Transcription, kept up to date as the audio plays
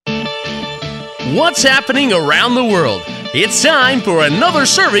What's happening around the world? It's time for another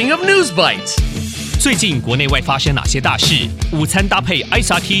serving of News Bites. 最近国内外发生哪些大事？午餐搭配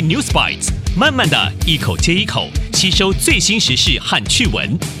ICT News Bites， 慢慢的一口接一口吸收最新时事和趣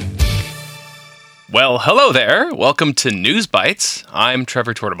闻。Well, hello there. Welcome to News Bites. I'm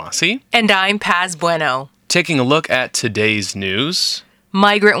Trevor And I'm Paz Bueno. Taking a look at today's news.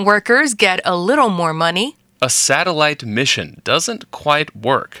 Migrant workers get a little more money. A satellite mission doesn't quite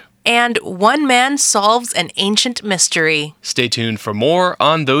work. And one man solves an ancient mystery. Stay tuned for more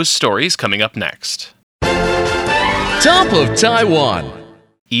on those stories coming up next. Top of Taiwan.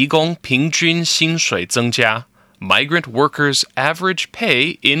 移工平均薪水增加. Migrant workers' average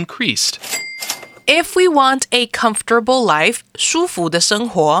pay increased. If we want a comfortable life, 舒服的生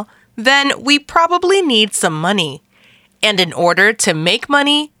活, then we probably need some money. And in order to make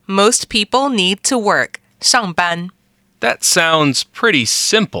money, most people need to work. 上班. That sounds pretty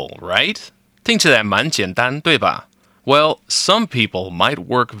simple, right? 听起来蛮简单，对吧? Well, some people might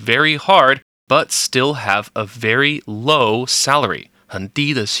work very hard, but still have a very low salary. 很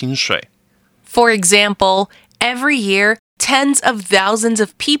低的薪水. For example, every year, tens of thousands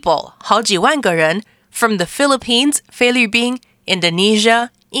of people, 好几万个人, from the Philippines, 菲律宾, Indonesia,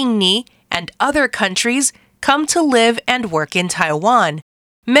 印尼, and other countries come to live and work in Taiwan.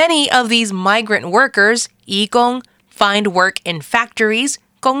 Many of these migrant workers, 移工, find work in factories,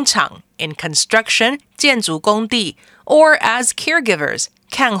 工厂, in construction, 建筑工地, or as caregivers,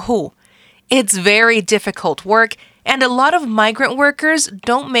 看护. It's very difficult work, and a lot of migrant workers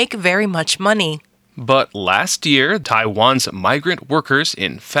don't make very much money. But last year, Taiwan's migrant workers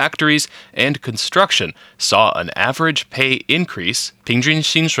in factories and construction saw an average pay increase, 平均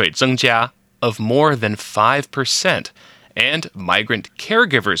薪水增加, of more than 5%, and migrant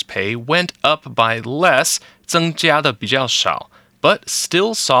caregivers' pay went up by less, 增加得比较少, but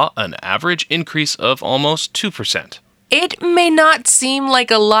still saw an average increase of almost 2%. It may not seem like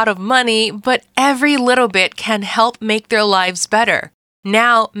a lot of money, but every little bit can help make their lives better.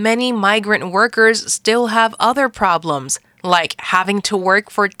 Now, many migrant workers still have other problems, like having to work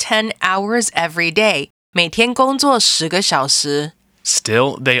for 10 hours every day. 每天工作10个小时.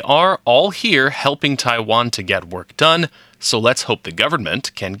 Still, they are all here helping Taiwan to get work done, so let's hope the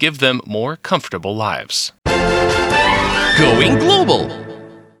government can give them more comfortable lives. Going global.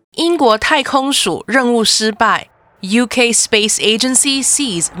 英国太空署任务失败. UK Space Agency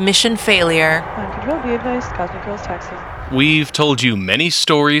sees mission failure. We've told you many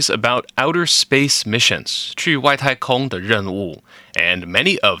stories about outer space missions, 去外太空的任务, and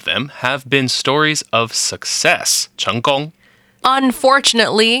many of them have been stories of success, 成功.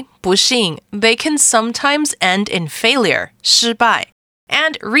 Unfortunately, 不幸, they can sometimes end in failure, 失败.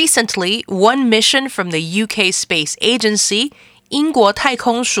 And recently, one mission from the UK Space Agency, 英国太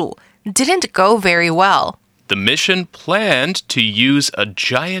空署, didn't go very well. The mission planned to use a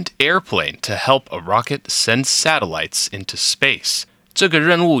giant airplane to help a rocket send satellites into space. 这个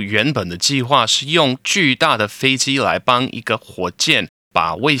任务原本的计划是用巨大的飞机来帮一个火箭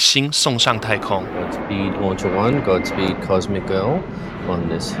把卫星送上太空。Godspeed Launcher 1, Godspeed Cosmic Girl on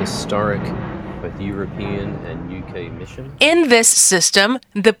this historic both European and UK mission. In this system,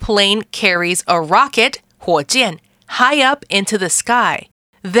 the plane carries a rocket, 火箭, high up into the sky.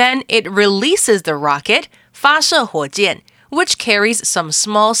 Then it releases the rocket, 发射火箭, which carries some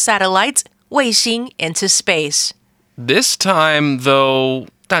small satellites, 卫星, into space. This time, though,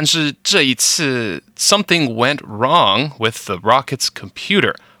 但是这一次 something went wrong with the rocket's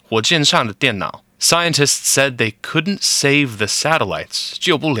computer, 火箭上的电脑. Scientists said they couldn't save the satellites,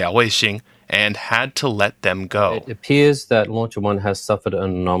 救不了卫星, and had to let them go. It appears that Launcher 1 has suffered an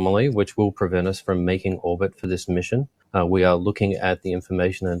anomaly which will prevent us from making orbit for this mission. We are looking at the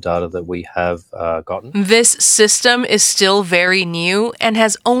information and data that we have gotten. This system is still very new and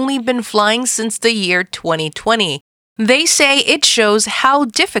has only been flying since the year 2020. They say it shows how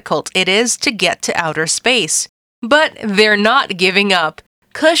difficult it is to get to outer space. But they're not giving up.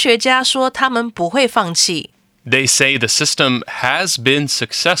 科学家说他们不会放弃. They say the system has been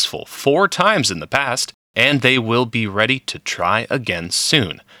successful 4 times in the past, and they will be ready to try again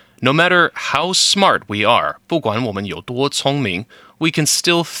soon. No matter how smart we are, 不管我们有多聪明, we can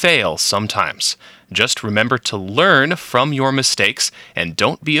still fail sometimes. Just remember to learn from your mistakes and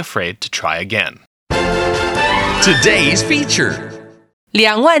don't be afraid to try again. Today's feature.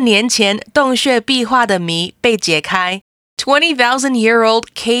 2万年前洞穴壁画的谜被解开.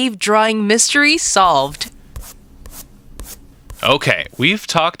 20,000-year-old cave drawing mystery solved. Okay, we've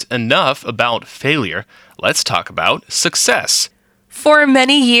talked enough about failure. Let's talk about success. For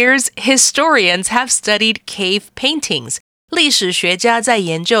many years, historians have studied cave paintings, 历史学家在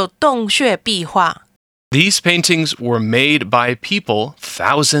研究洞穴壁画。These paintings were made by people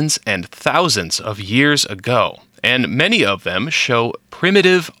thousands and thousands of years ago, and many of them show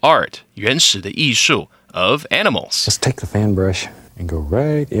primitive art, 原始的艺术, of animals. Just take the fan brush and go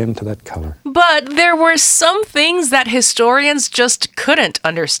right into that color. But there were some things that historians just couldn't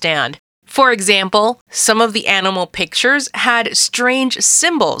understand. For example, some of the animal pictures had strange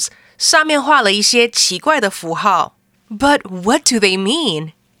symbols, 上面画了一些奇怪的符号。But what do they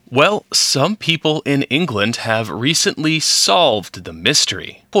mean? Well, some people in England have recently solved the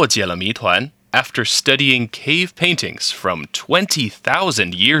mystery, 破解了谜团, after studying cave paintings from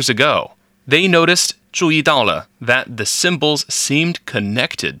 20,000 years ago. They noticed, 注意到了, that the symbols seemed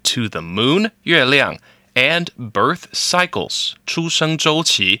connected to the moon, 月亮, and birth cycles, 出生周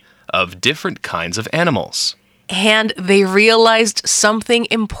期, of different kinds of animals. And they realized something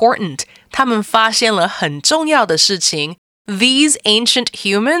important. 他们发现了很重要的事情。These ancient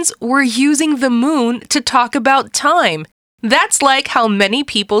humans were using the moon to talk about time. That's like how many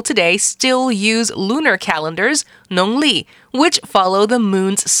people today still use lunar calendars, 农历, which follow the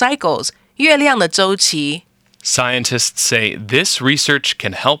moon's cycles, 月亮的周期。Scientists say this research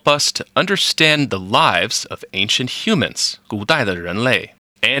can help us to understand the lives of ancient humans, 古代的人类.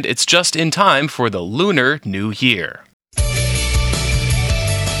 And it's just in time for the Lunar New Year.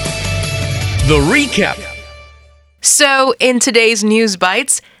 The recap. So, in today's News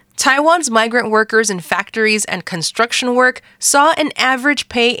Bites, Taiwan's migrant workers in factories and construction work saw an average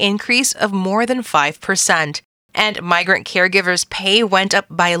pay increase of more than 5%. And migrant caregivers' pay went up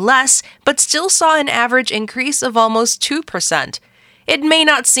by less, but still saw an average increase of almost 2%. It may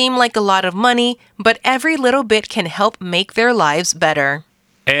not seem like a lot of money, but every little bit can help make their lives better.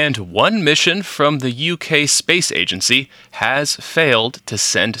 And one mission from the UK Space Agency has failed to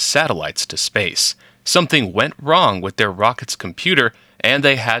send satellites to space. Something went wrong with their rocket's computer, and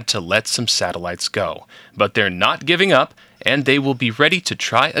they had to let some satellites go. But they're not giving up, and they will be ready to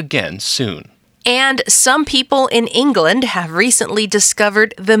try again soon. And some people in England have recently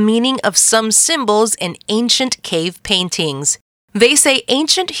discovered the meaning of some symbols in ancient cave paintings. They say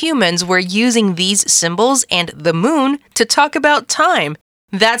ancient humans were using these symbols and the moon to talk about time.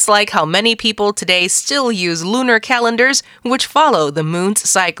 That's like how many people today still use lunar calendars, which follow the moon's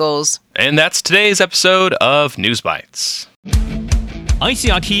cycles. And that's today's episode of News Bites.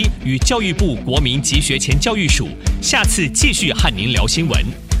 ICRT 与教育部国民及学前教育署下次继续和您聊新闻。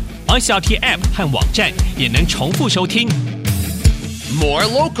ICRT App 和网站也能重复收听。More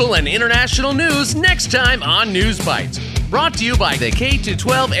local and international news next time on News Bites. Brought to you by the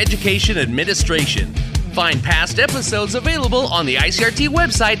K-12 Education Administration. Find past episodes available on the ICRT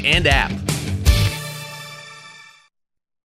website and app.